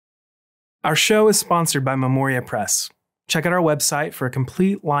Our show is sponsored by Memoria Press. Check out our website for a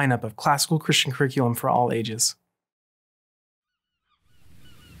complete lineup of classical Christian curriculum for all ages.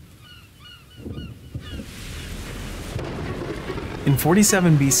 In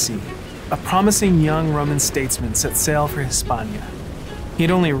 47 BC, a promising young Roman statesman set sail for Hispania. He had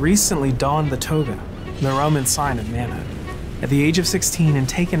only recently donned the toga, the Roman sign of manhood, at the age of 16 and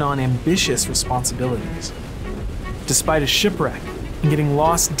taken on ambitious responsibilities. Despite a shipwreck and getting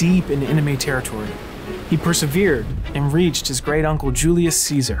lost deep in enemy territory, he persevered and reached his great-uncle Julius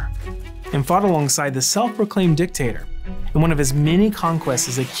Caesar and fought alongside the self-proclaimed dictator in one of his many conquests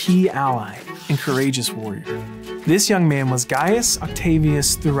as a key ally and courageous warrior. This young man was Gaius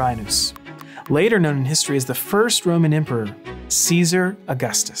Octavius Thurinus, later known in history as the first Roman emperor, Caesar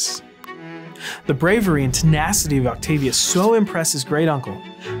Augustus. The bravery and tenacity of Octavius so impressed his great-uncle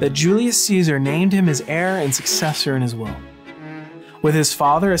that Julius Caesar named him his heir and successor in his will. With his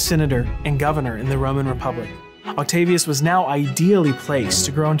father a senator and governor in the Roman Republic, Octavius was now ideally placed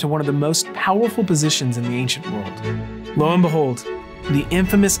to grow into one of the most powerful positions in the ancient world. Lo and behold, the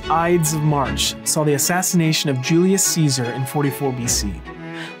infamous Ides of March saw the assassination of Julius Caesar in 44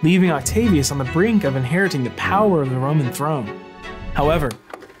 BC, leaving Octavius on the brink of inheriting the power of the Roman throne. However,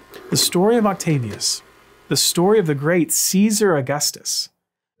 the story of Octavius, the story of the great Caesar Augustus,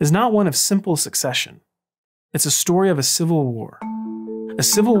 is not one of simple succession. It's a story of a civil war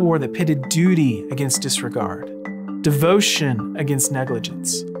that pitted duty against disregard, devotion against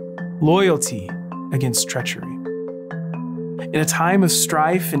negligence, loyalty against treachery. In a time of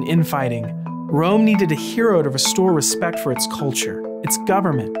strife and infighting, Rome needed a hero to restore respect for its culture, its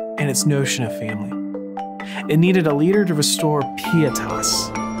government, and its notion of family. It needed a leader to restore Pietas,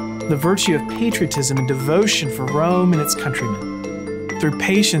 the virtue of patriotism and devotion for Rome and its countrymen. Through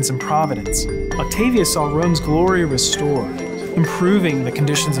patience and providence, Octavius saw Rome's glory restored, improving the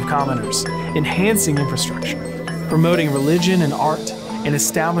conditions of commoners, enhancing infrastructure, promoting religion and art, and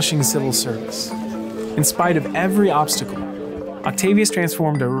establishing civil service. In spite of every obstacle, Octavius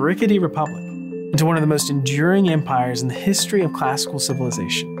transformed a rickety republic into one of the most enduring empires in the history of classical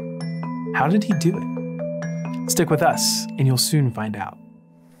civilization. How did he do it? Stick with us, and you'll soon find out.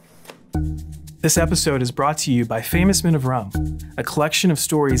 This episode is brought to you by Famous Men of Rome, a collection of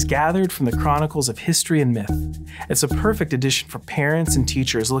stories gathered from the chronicles of history and myth. It's a perfect addition for parents and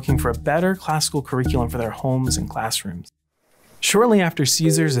teachers looking for a better classical curriculum for their homes and classrooms. Shortly after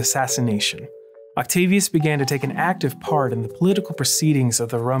Caesar's assassination, Octavius began to take an active part in the political proceedings of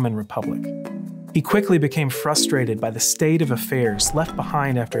the Roman Republic. He quickly became frustrated by the state of affairs left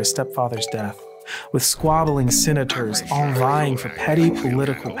behind after his stepfather's death, with squabbling senators all vying for petty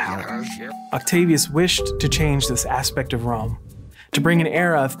political power. Octavius wished to change this aspect of Rome, to bring an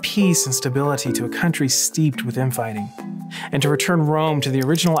era of peace and stability to a country steeped with infighting, and to return Rome to the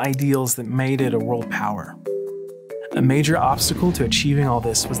original ideals that made it a world power. A major obstacle to achieving all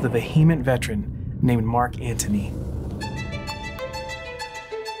this was the vehement veteran named Mark Antony.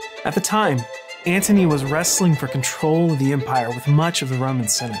 At the time, Antony was wrestling for control of the empire with much of the Roman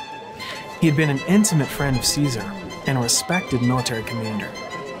Senate. He had been an intimate friend of Caesar and a respected military commander.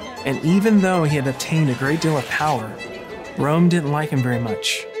 And even though he had obtained a great deal of power, Rome didn't like him very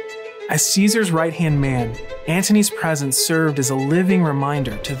much. As Caesar's right-hand man, Antony's presence served as a living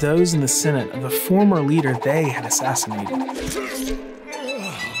reminder to those in the Senate of the former leader they had assassinated.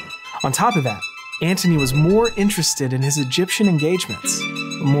 On top of that, Antony was more interested in his Egyptian engagements,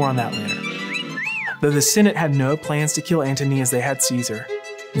 but more on that later. Though the Senate had no plans to kill Antony as they had Caesar,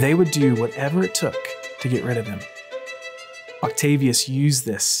 they would do whatever it took to get rid of him. Octavius used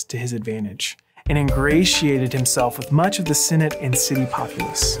this to his advantage and ingratiated himself with much of the Senate and city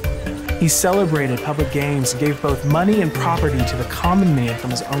populace. He celebrated public games and gave both money and property to the common man from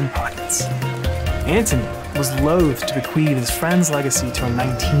his own pockets. Antony was loath to bequeath his friend's legacy to a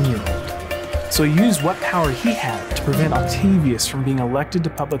 19-year-old, so he used what power he had to prevent Octavius from being elected to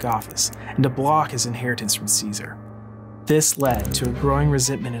public office and to block his inheritance from Caesar. This led to a growing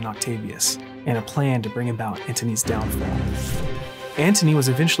resentment in Octavius and a plan to bring about Antony's downfall. Antony was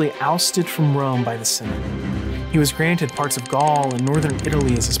eventually ousted from Rome by the Senate. He was granted parts of Gaul and northern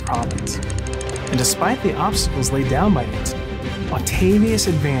Italy as his province. And despite the obstacles laid down by Antony, Octavius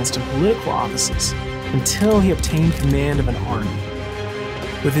advanced to political offices until he obtained command of an army.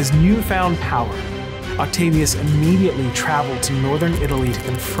 With his newfound power, Octavius immediately traveled to northern Italy to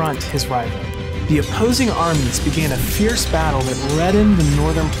confront his rival. The opposing armies began a fierce battle that reddened the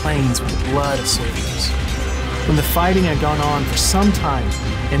northern plains with the blood of soldiers. When the fighting had gone on for some time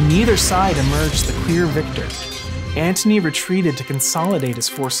and neither side emerged the clear victor, Antony retreated to consolidate his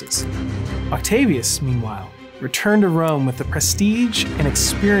forces. Octavius, meanwhile, returned to Rome with the prestige and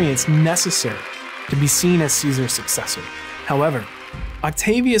experience necessary to be seen as Caesar's successor. However,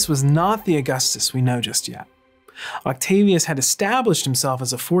 Octavius was not the Augustus we know just yet. Octavius had established himself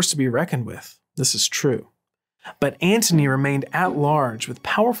as a force to be reckoned with. This is true. But Antony remained at large with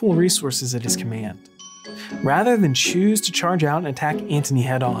powerful resources at his command. Rather than choose to charge out and attack Antony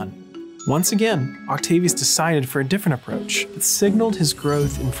head-on, once again, Octavius decided for a different approach that signaled his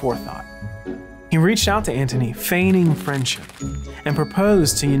growth in forethought. He reached out to Antony, feigning friendship, and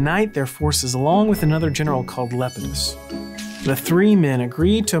proposed to unite their forces along with another general called Lepidus. The three men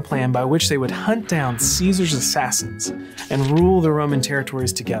agreed to a plan by which they would hunt down Caesar's assassins and rule the Roman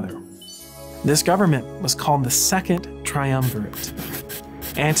territories together. This government was called the Second Triumvirate.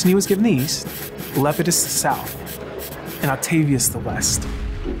 Antony was given the east, Lepidus the south, and Octavius the west,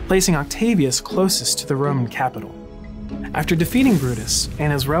 placing Octavius closest to the Roman capital. After defeating Brutus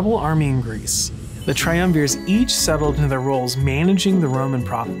and his rebel army in Greece, the triumvirs each settled into their roles managing the Roman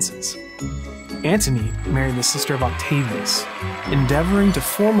provinces. Antony married the sister of Octavius, endeavoring to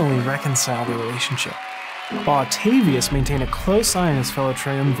formally reconcile the relationship, while Octavius maintained a close eye on his fellow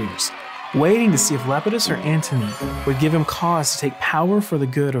triumvirs, waiting to see if Lepidus or Antony would give him cause to take power for the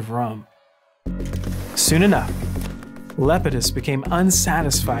good of Rome. Soon enough, Lepidus became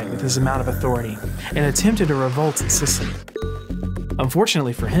unsatisfied with his amount of authority and attempted a revolt in Sicily.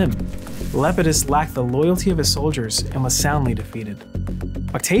 Unfortunately for him, Lepidus lacked the loyalty of his soldiers and was soundly defeated.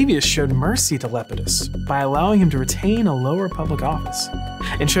 Octavius showed mercy to Lepidus by allowing him to retain a lower public office,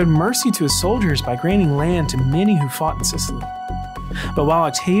 and showed mercy to his soldiers by granting land to many who fought in Sicily. But while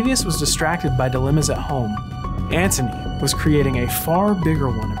Octavius was distracted by dilemmas at home, Antony was creating a far bigger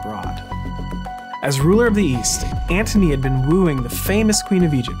one abroad. As ruler of the East, Antony had been wooing the famous Queen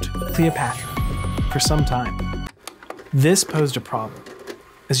of Egypt, Cleopatra, for some time. This posed a problem.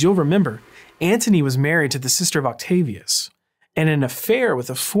 As you'll remember, Antony was married to the sister of Octavius, and an affair with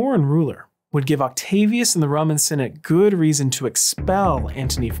a foreign ruler would give Octavius and the Roman Senate good reason to expel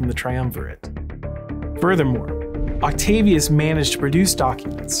Antony from the triumvirate. Furthermore, Octavius managed to produce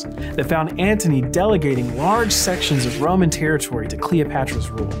documents that found Antony delegating large sections of Roman territory to Cleopatra's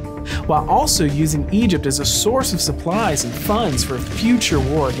rule, while also using Egypt as a source of supplies and funds for a future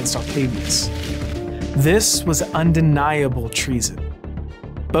war against Octavius. This was undeniable treason,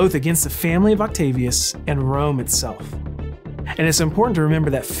 both against the family of Octavius and Rome itself. And it's important to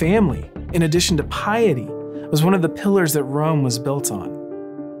remember that family, in addition to piety, was one of the pillars that Rome was built on.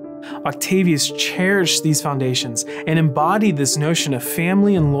 Octavius cherished these foundations and embodied this notion of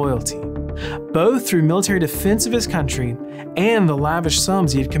family and loyalty, both through military defense of his country and the lavish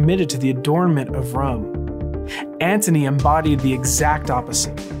sums he had committed to the adornment of Rome. Antony embodied the exact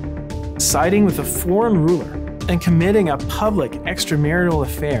opposite, siding with a foreign ruler and committing a public extramarital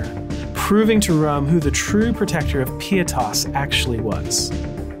affair, proving to Rome who the true protector of Pietas actually was.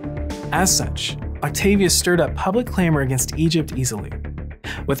 As such, Octavius stirred up public clamor against Egypt easily.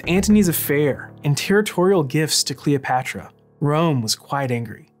 With Antony's affair and territorial gifts to Cleopatra, Rome was quite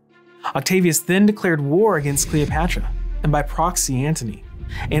angry. Octavius then declared war against Cleopatra, and by proxy Antony,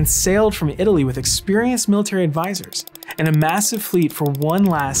 and sailed from Italy with experienced military advisors and a massive fleet for one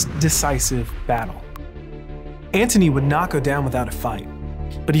last decisive battle. Antony would not go down without a fight,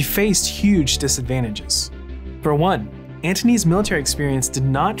 but he faced huge disadvantages. For one, Antony's military experience did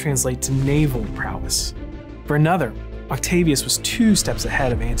not translate to naval prowess. For another, Octavius was 2 steps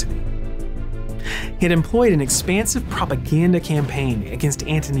ahead of Antony. He had employed an expansive propaganda campaign against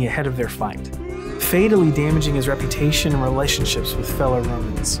Antony ahead of their fight, fatally damaging his reputation and relationships with fellow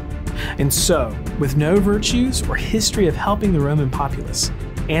Romans. And so, with no virtues or history of helping the Roman populace,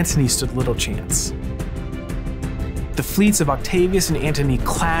 Antony stood little chance. The fleets of Octavius and Antony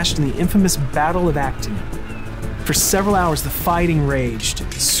clashed in the infamous Battle of Actium. For several hours the fighting raged,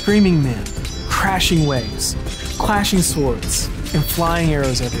 screaming men, crashing waves, clashing swords, and flying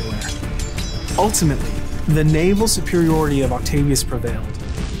arrows everywhere. Ultimately, the naval superiority of Octavius prevailed,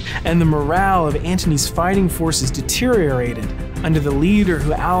 and the morale of Antony's fighting forces deteriorated under the leader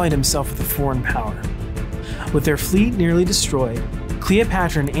who allied himself with a foreign power. With their fleet nearly destroyed,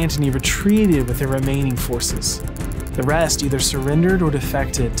 Cleopatra and Antony retreated with their remaining forces. The rest either surrendered or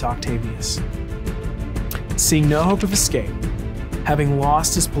defected to Octavius. Seeing no hope of escape, having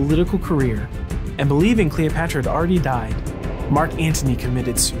lost his political career, and believing Cleopatra had already died, Mark Antony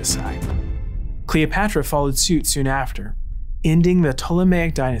committed suicide. Cleopatra followed suit soon after, ending the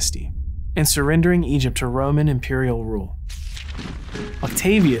Ptolemaic dynasty and surrendering Egypt to Roman imperial rule.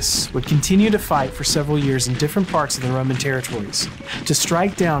 Octavius would continue to fight for several years in different parts of the Roman territories to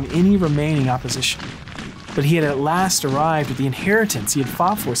strike down any remaining opposition. But he had at last arrived at the inheritance he had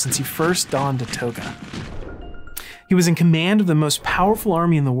fought for since he first donned a toga. He was in command of the most powerful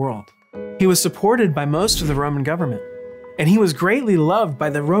army in the world. He was supported by most of the Roman government, and he was greatly loved by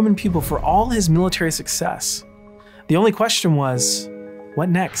the Roman people for all his military success. The only question was, what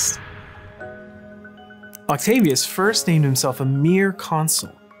next? Octavius first named himself a mere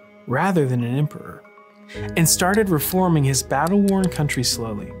consul, rather than an emperor, and started reforming his battle-worn country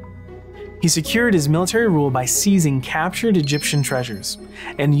slowly. He secured his military rule by seizing captured Egyptian treasures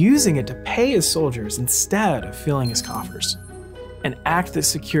and using it to pay his soldiers instead of filling his coffers, an act that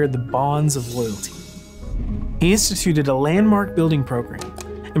secured the bonds of loyalty. He instituted a landmark building program,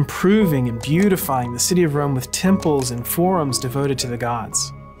 improving and beautifying the city of Rome with temples and forums devoted to the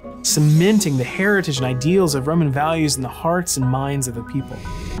gods, cementing the heritage and ideals of Roman values in the hearts and minds of the people.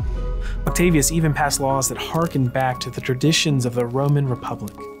 Octavius even passed laws that harkened back to the traditions of the Roman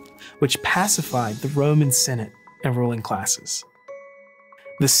Republic, which pacified the Roman Senate and ruling classes.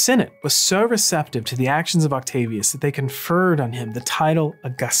 The Senate was so receptive to the actions of Octavius that they conferred on him the title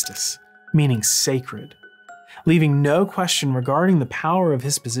Augustus, meaning sacred, leaving no question regarding the power of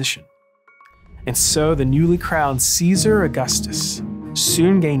his position. And so the newly crowned Caesar Augustus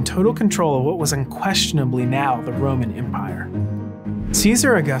soon gained total control of what was unquestionably now the Roman Empire.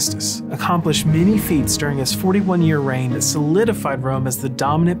 Caesar Augustus accomplished many feats during his 41-year reign that solidified Rome as the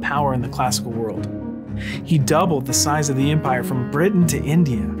dominant power in the classical world. He doubled the size of the empire from Britain to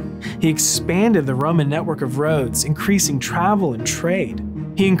India. He expanded the Roman network of roads, increasing travel and trade.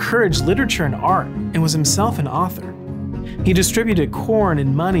 He encouraged literature and art and was himself an author. He distributed corn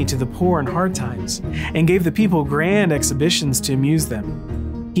and money to the poor in hard times and gave the people grand exhibitions to amuse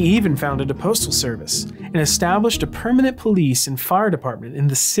them. He even founded a postal service and established a permanent police and fire department in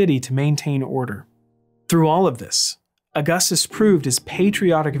the city to maintain order. Through all of this, Augustus proved his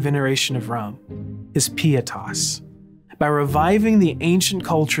patriotic veneration of Rome, his Pietas, by reviving the ancient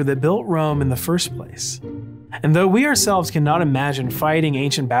culture that built Rome in the first place. And though we ourselves cannot imagine fighting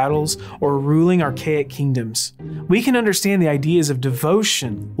ancient battles or ruling archaic kingdoms, we can understand the ideas of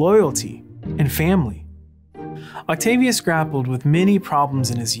devotion, loyalty, and family. Octavius grappled with many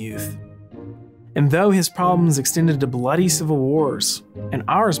problems in his youth. And though his problems extended to bloody civil wars, and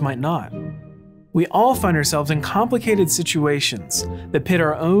ours might not, we all find ourselves in complicated situations that pit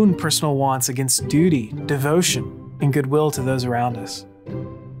our own personal wants against duty, devotion, and goodwill to those around us.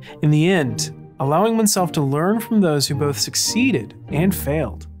 In the end, allowing oneself to learn from those who both succeeded and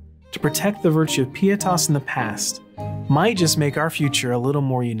failed, to protect the virtue of pietas in the past, might just make our future a little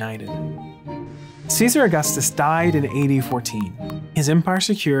more united. Caesar Augustus died in AD 14, his empire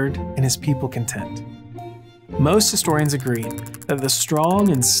secured and his people content. Most historians agree that the strong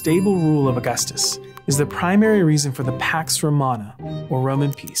and stable rule of Augustus is the primary reason for the Pax Romana, or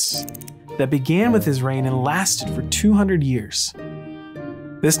Roman peace, that began with his reign and lasted for 200 years.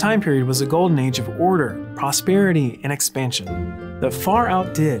 This time period was a golden age of order, prosperity, and expansion that far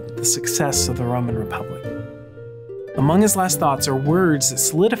outdid the success of the Roman Republic. Among his last thoughts are words that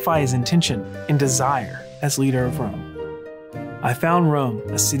solidify his intention and desire as leader of Rome. I found Rome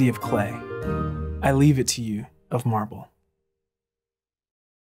a city of clay. I leave it to you of marble.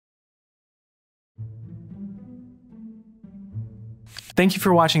 Thank you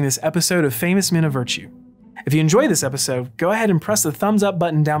for watching this episode of Famous Men of Virtue. If you enjoyed this episode, go ahead and press the thumbs up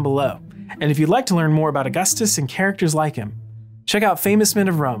button down below. And if you'd like to learn more about Augustus and characters like him, check out Famous Men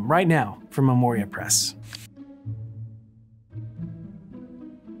of Rome right now from Memoria Press.